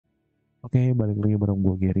Oke, balik lagi bareng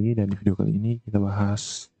gue Gary, dan di video kali ini kita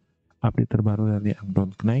bahas update terbaru dari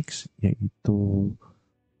Unknown Knights, yaitu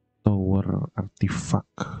Tower Artifak.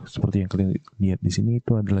 Seperti yang kalian lihat di sini,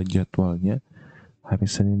 itu adalah jadwalnya. Hari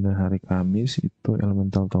Senin dan hari Kamis itu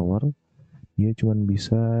Elemental Tower. Dia cuma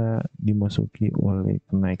bisa dimasuki oleh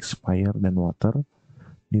Knights Fire dan Water,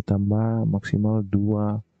 ditambah maksimal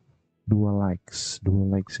 2 likes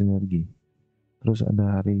sinergi. Terus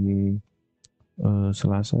ada hari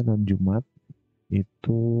Selasa dan Jumat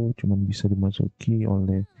itu cuma bisa dimasuki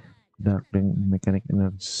oleh Dark dan Mechanic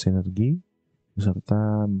Energy Sinergi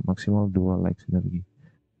beserta maksimal 2 like sinergi.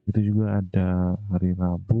 Itu juga ada hari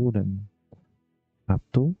Rabu dan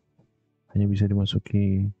Sabtu hanya bisa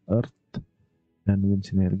dimasuki Earth dan Wind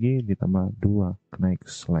sinergi ditambah 2 kenaik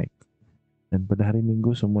like. Dan pada hari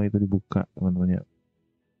Minggu semua itu dibuka, teman-teman ya.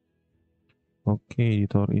 Oke, di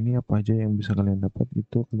tower ini apa aja yang bisa kalian dapat?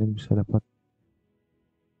 Itu kalian bisa dapat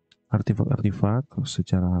artifak-artifak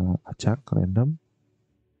secara acak random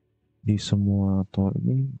di semua tower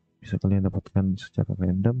ini, bisa kalian dapatkan secara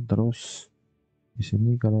random. Terus di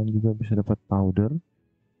sini kalian juga bisa dapat powder.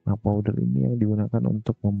 Nah, powder ini yang digunakan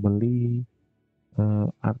untuk membeli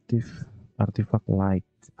artifak like.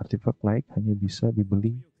 Artifak like hanya bisa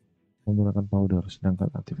dibeli menggunakan powder,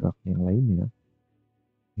 sedangkan artifak yang lainnya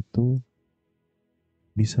itu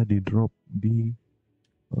bisa di drop di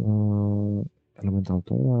uh, elemental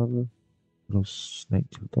tower, terus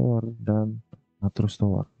nature tower, dan atrus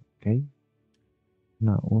tower. Oke.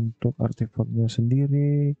 Nah, untuk artefaknya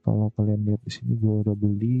sendiri, kalau kalian lihat di sini gue udah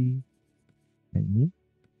beli. Nah, ini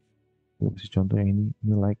gue kasih contoh yang ini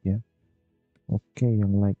like ya. Oke,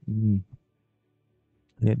 yang like ini.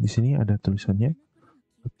 Lihat di sini ada tulisannya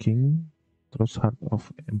The King, terus Heart of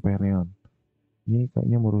Empyrean. Ini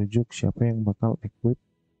kayaknya merujuk siapa yang bakal equip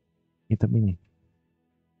item ini.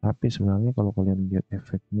 Tapi sebenarnya kalau kalian lihat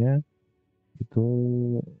efeknya itu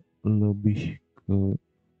lebih ke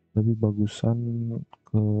lebih bagusan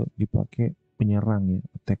ke dipakai penyerang ya,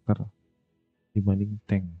 attacker dibanding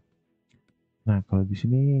tank. Nah, kalau di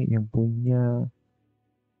sini yang punya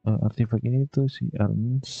artifact ini tuh si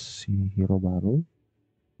Ernst, si hero baru.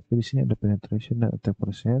 Tapi di sini ada penetration dan attack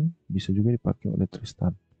percent, bisa juga dipakai oleh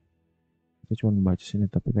Tristan. Kita cuma baca sini,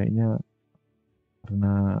 tapi kayaknya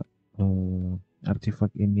karena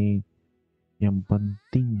artifact ini yang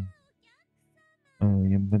penting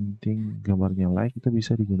gambarnya like, itu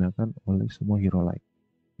bisa digunakan oleh semua hero like.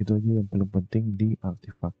 Itu aja yang paling penting di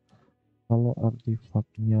artifact. Kalau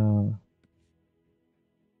artifaknya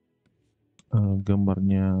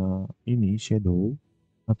gambarnya ini shadow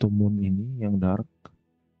atau moon ini yang dark,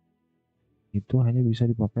 itu hanya bisa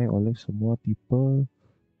dipakai oleh semua tipe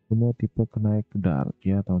kenaik dark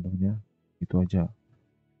ya teman-teman ya. Itu aja.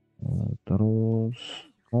 Terus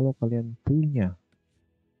kalau kalian punya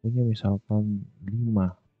misalkan 5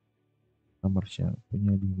 commercial,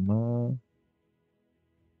 punya 5,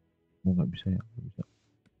 mau nggak bisa ya,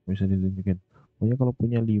 nggak bisa ditunjukin. Pokoknya kalau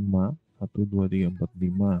punya 5, 1 2 3 4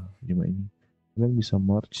 5 ini kalian bisa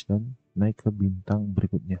merge dan naik ke bintang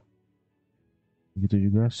berikutnya. Begitu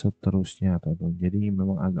juga seterusnya teman-teman. Jadi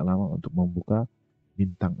memang agak lama untuk membuka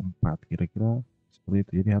bintang 4, kira-kira seperti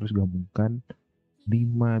itu. Jadi harus gabungkan 5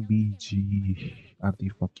 biji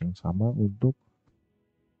artifak yang sama untuk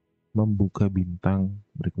membuka bintang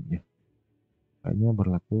berikutnya. Kayaknya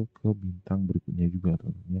berlaku ke bintang berikutnya juga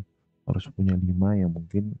teman-teman. Harus punya 5 yang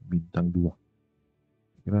mungkin bintang 2.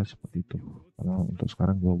 Kira seperti itu. Karena untuk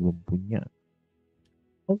sekarang gue belum punya.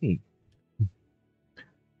 Oke.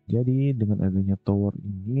 Jadi dengan adanya tower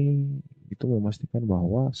ini itu memastikan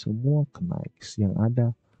bahwa semua knights yang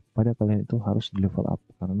ada pada kalian itu harus di level up,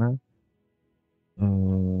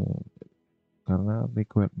 eh, karena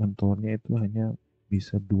requirement towernya itu hanya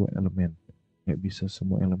bisa 2 elemen, nggak bisa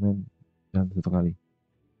semua elemen dalam satu kali.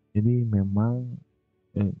 Jadi memang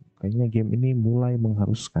kayaknya game ini mulai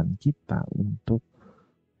mengharuskan kita untuk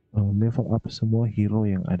level up semua hero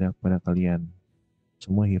yang ada pada kalian,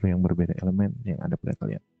 semua hero yang berbeda elemen yang ada pada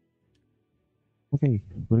kalian. Oke,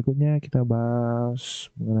 berikutnya kita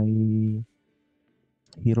bahas mengenai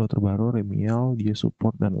hero terbaru Remiel. Dia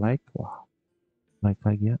support dan like. Wah, like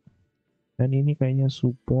lagi ya. Dan ini kayaknya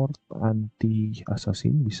support anti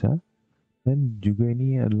assassin bisa. Dan juga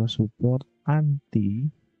ini adalah support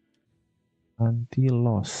anti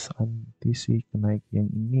loss, anti si kenaik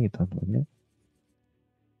yang ini tentunya.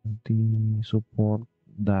 Anti support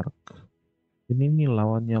dark. Ini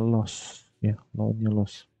lawannya loss ya, lawannya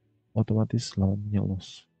loss. Otomatis lawannya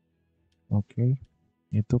loss. Oke.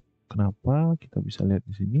 Itu kenapa kita bisa lihat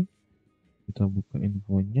di sini. Kita buka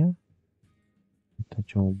infonya. Kita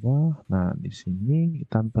coba. Nah, di sini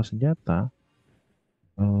tanpa senjata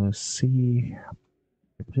si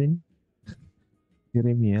apa sih ini?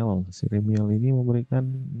 Siremiel ini memberikan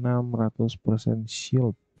 600%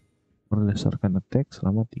 shield berdasarkan attack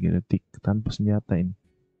selama 3 detik tanpa senjata ini.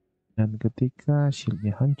 Dan ketika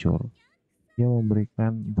shieldnya hancur, dia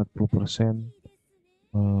memberikan 40%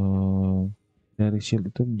 dari shield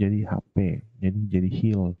itu menjadi HP, jadi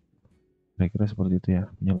heal. Kira-kira seperti itu ya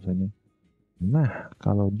penjelasannya. Nah,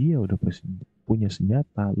 kalau dia udah punya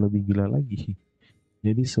senjata, lebih gila lagi.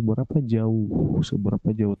 Jadi seberapa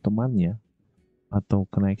jauh temannya atau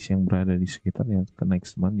Knights yang berada di sekitarnya,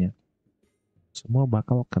 Knights temannya, semua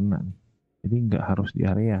bakal kena nih. Jadi nggak harus di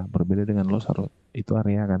area, berbeda dengan Lost harus itu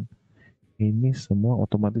area kan. Ini semua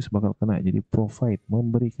otomatis bakal kena. Jadi provide,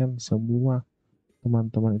 memberikan semua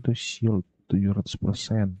teman-teman itu shield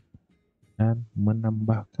 700% dan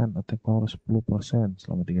menambahkan attack power 10%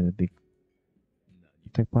 selama 3 detik.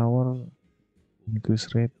 Attack power increase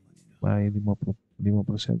rate by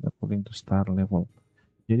 55% according to star level.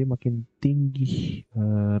 Jadi makin tinggi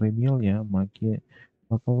remilnya, makin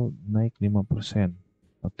bakal naik 5%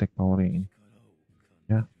 attack power yang ini.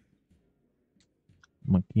 Ya,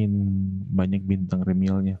 makin banyak bintang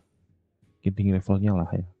remilnya, makin tinggi levelnya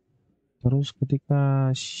lah ya. Terus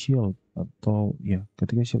ketika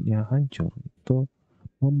ketika shieldnya hancur, itu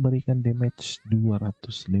memberikan damage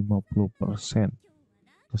 250%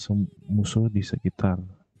 ke musuh di sekitar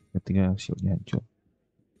ketika shieldnya hancur.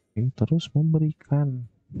 Oke, terus memberikan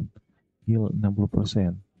heal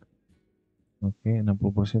 60%. Oke,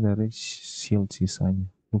 60% dari shield sisanya.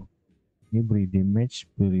 Ini beri damage,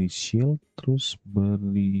 beri shield, terus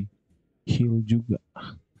beri heal juga.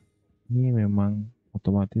 Ini memang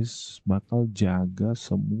otomatis bakal jaga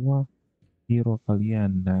semua hero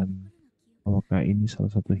kalian. Dan apakah ini salah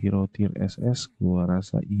satu hero tier SS? Gua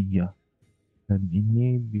rasa iya. Dan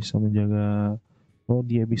ini bisa menjaga,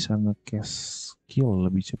 dia bisa nge-cast skill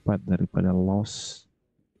lebih cepat daripada loss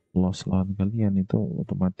lawan kalian. Itu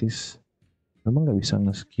otomatis memang nggak bisa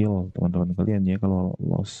nge-skill teman-teman kalian ya kalau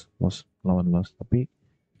loss lawan loss, tapi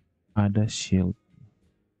ada shield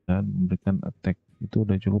dan memberikan attack, itu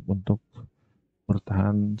udah cukup untuk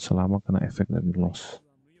bertahan selama kena efek dari loss.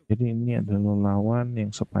 Jadi ini adalah lawan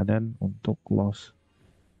yang sepadan untuk loss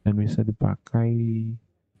dan bisa dipakai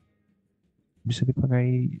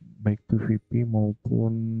baik PvP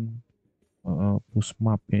maupun push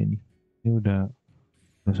map ya. Ini udah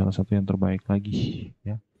salah satu yang terbaik lagi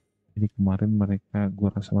ya. Jadi kemarin gue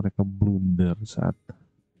rasa mereka blunder saat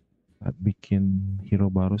bikin hero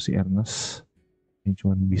baru si Ernest yang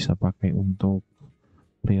cuma bisa pakai untuk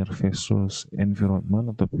player versus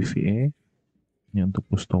environment atau PvE yang untuk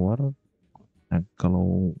push tower. Nah,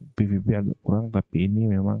 kalau PvP agak kurang, tapi ini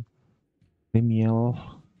memang Remiel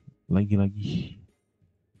lagi-lagi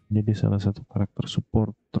jadi salah satu karakter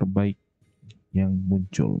support terbaik yang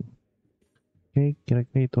muncul. Oke,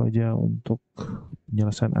 kira-kira itu aja untuk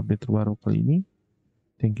penjelasan update terbaru kali ini.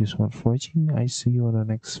 Thank you so much for watching. I see you on the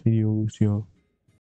next video.